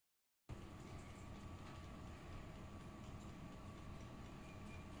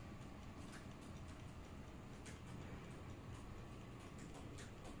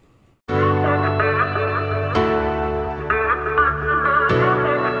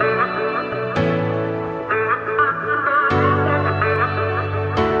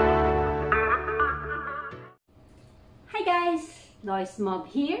Loismav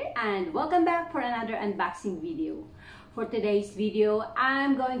here, and welcome back for another unboxing video. For today's video,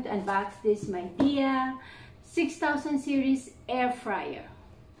 I'm going to unbox this Midea 6000 series air fryer.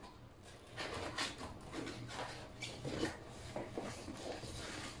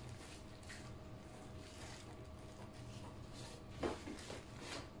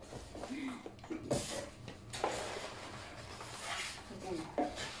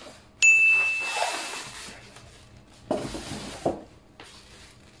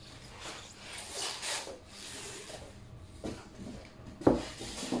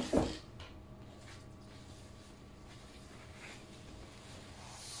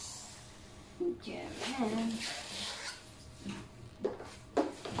 German.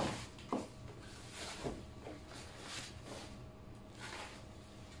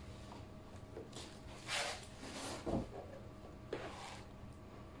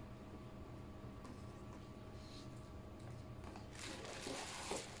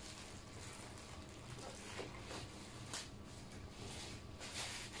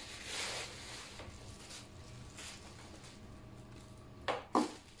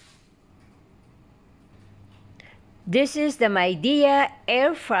 This is the Midea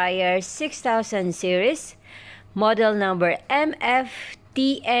Airfyer 6000 series, model number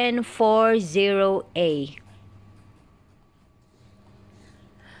MFTN40A.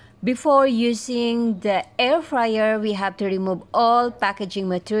 Before using the air fryer, we have to remove all packaging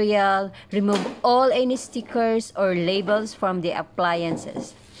material, remove all any stickers or labels from the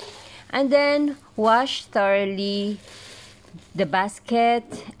appliances, and then wash thoroughly the basket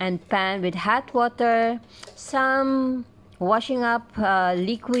and pan with hot water, some washing up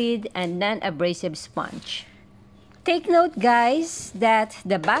liquid, and non-abrasive sponge. Take note, guys, that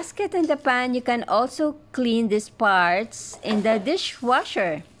the basket and the pan, you can also clean these parts in the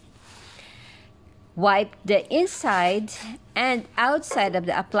dishwasher. Wipe the inside and outside of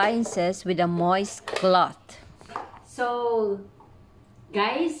the appliances with a moist cloth. So,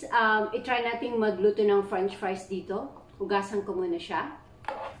 guys, i-try nating magluto ng french fries dito. Hugasan ko muna siya.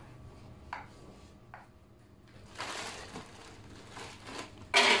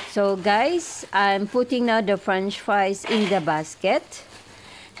 So guys, I'm putting now the french fries in the basket.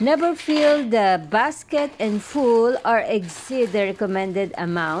 Never fill the basket in full or exceed the recommended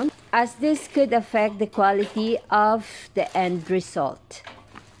amount, as this could affect the quality of the end result.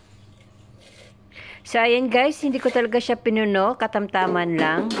 So ayan guys, hindi ko talaga siya pinuno, katamtaman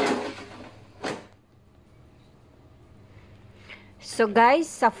lang. So guys,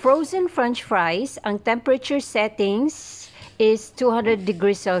 sa frozen french fries, ang temperature settings is 200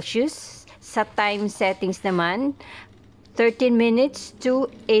 degrees Celsius. Sa time settings naman, 13 minutes to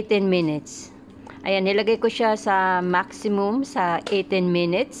 18 minutes. Ayan, nilagay ko siya sa maximum sa 18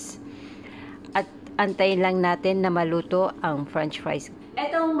 minutes. At antayin lang natin na maluto ang french fries.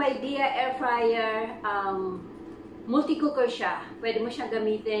 Etong Midea air fryer, multi-cooker siya. Pwede mo siyang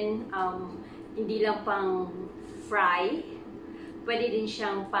gamitin, hindi lang pang fry. Pwede din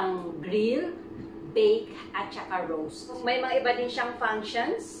siyang pang grill, bake, at saka roast. May mga iba din siyang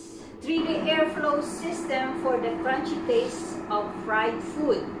functions. 3-way airflow system for the crunchy taste of fried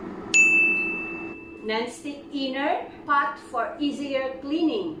food. Non-stick inner pot for easier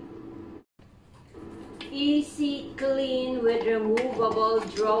cleaning. Easy clean with removable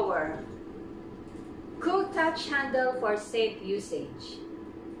drawer. Cool touch handle for safe usage.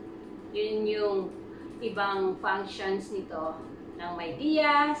 Yun yung ibang functions nito ng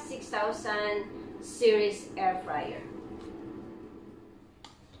Midea 6000 series air fryer.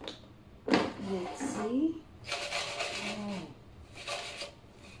 Let's see. Oh.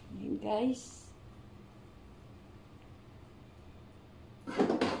 Ayan guys.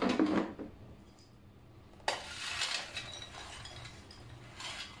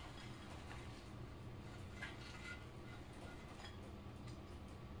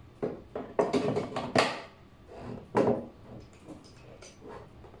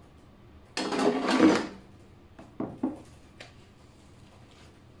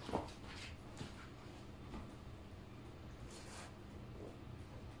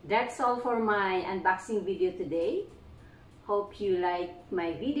 That's all for my unboxing video today. Hope you like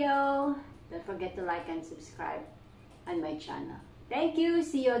my video. Don't forget to like and subscribe on my channel. Thank you.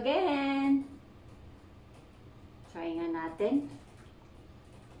 See you again. Try nga natin.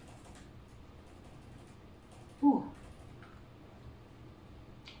 Ooh.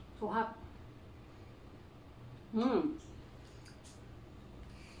 So hot.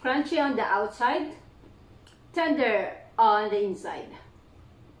 Crunchy on the outside, tender on the inside.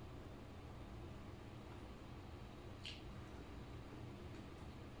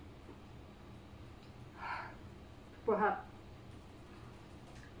 Perhaps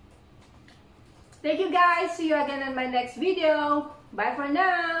Thank you guys. See you again in my next video. Bye for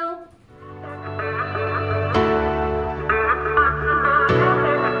now.